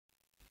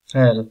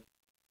Hello,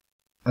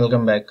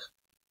 welcome back.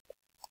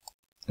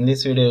 In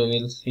this video, we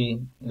will see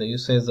the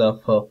uses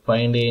of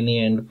find any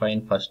and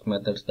find first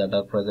methods that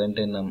are present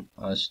in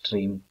a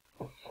stream.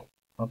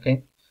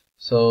 Okay,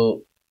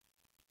 so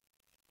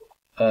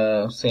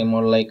same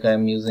or like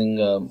I'm using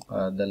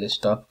the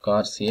list of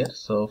cars here.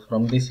 So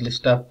from this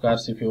list of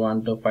cars, if you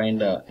want to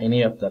find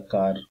any of the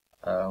car,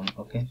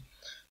 okay.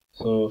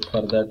 So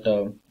for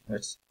that,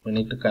 we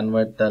need to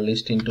convert the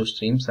list into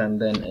streams,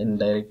 and then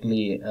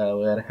indirectly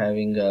we are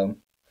having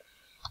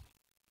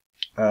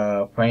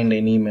find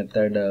any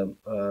method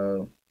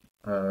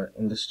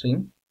in the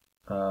stream.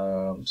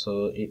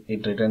 So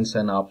it returns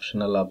an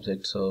optional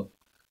object. So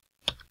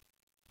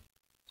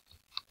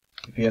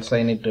if you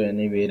assign it to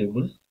any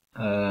variable,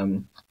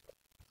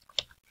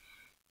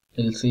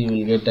 you'll see you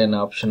will get an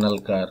optional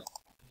car.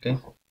 Okay,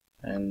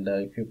 and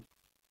if you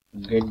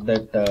get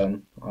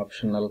that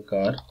optional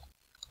car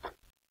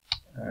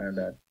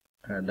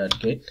that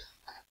get,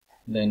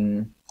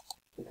 then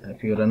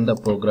if you run the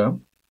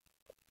program,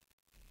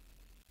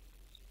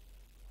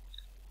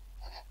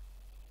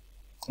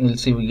 you'll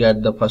see we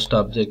got the first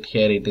object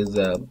here. It is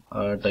a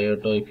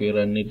Toyota. If you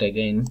run it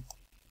again,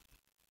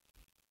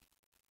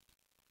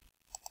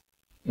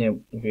 yeah,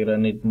 if you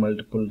run it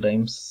multiple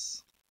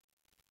times,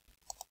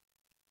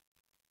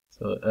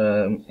 so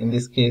in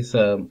this case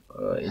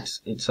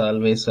it's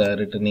always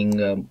returning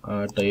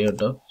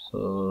Toyota.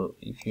 So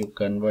if you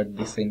convert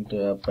this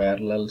into a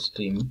parallel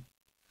stream,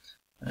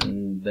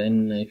 and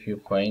then if you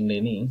find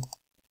any,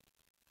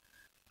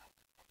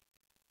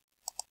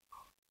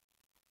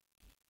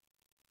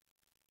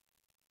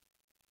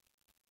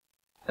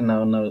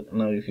 now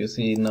if you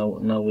see,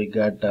 now we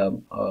got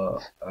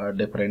a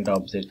different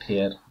object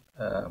here,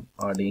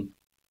 Audi.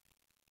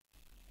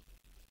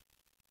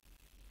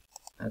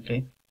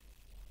 Okay,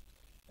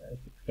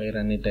 if I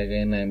run it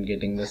again, I am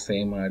getting the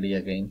same Audi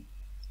again.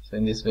 So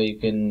in this way you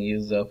can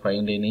use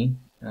find any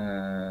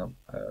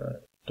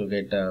to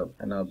get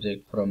an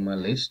object from a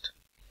list.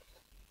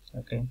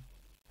 Okay,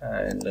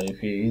 and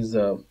if you use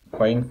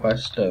find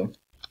first,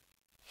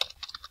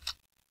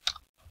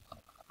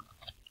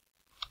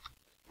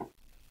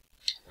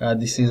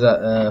 this is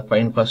a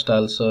find first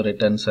also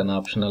returns an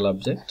optional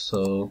object.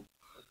 So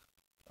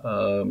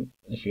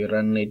if you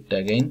run it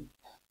again,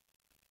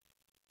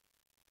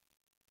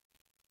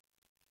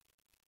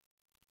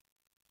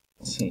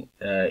 see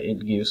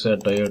it gives a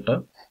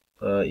Toyota.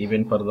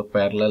 Even for the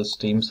parallel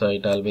stream, so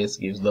it always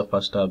gives the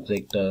first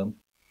object.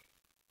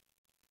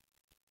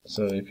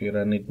 So if you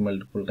run it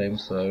multiple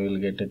times, you will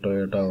get a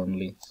Toyota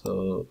only.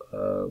 So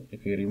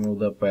if you remove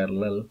the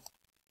parallel,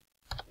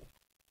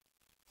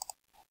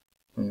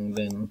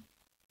 then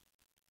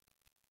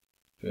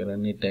if you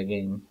run it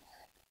again,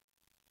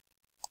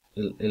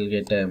 you'll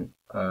get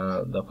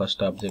the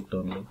first object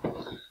only.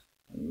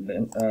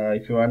 Then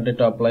if you wanted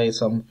to apply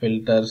some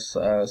filters,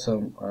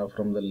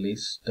 from the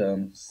list,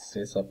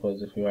 say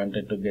suppose if you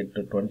wanted to get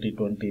to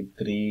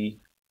 2023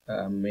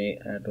 May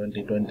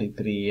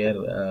 2023 year,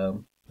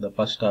 the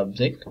first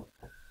object,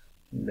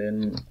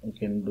 then you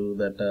can do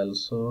that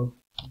also.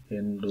 You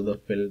can do the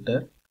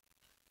filter,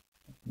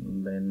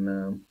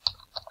 then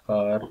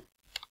car,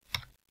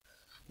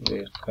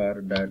 where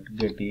car dot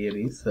get year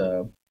is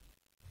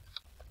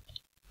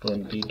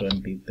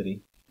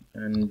 2023,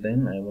 and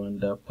then I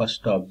want the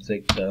first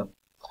object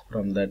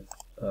from that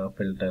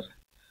filter.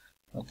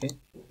 Okay,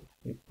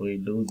 if we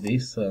do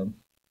this and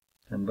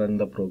run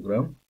the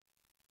program,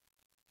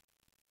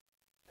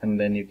 and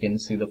then you can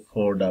see the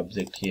Ford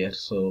object here.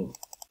 So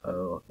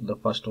the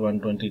first one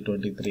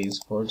 2023 is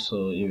Ford,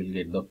 so you will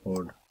get the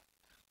Ford.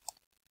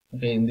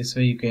 Okay, in this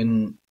way you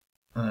can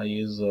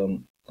use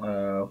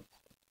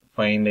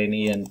find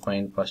any and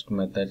find first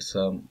methods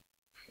to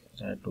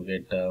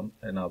get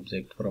an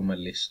object from a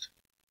list.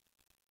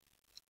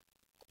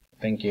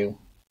 Thank you.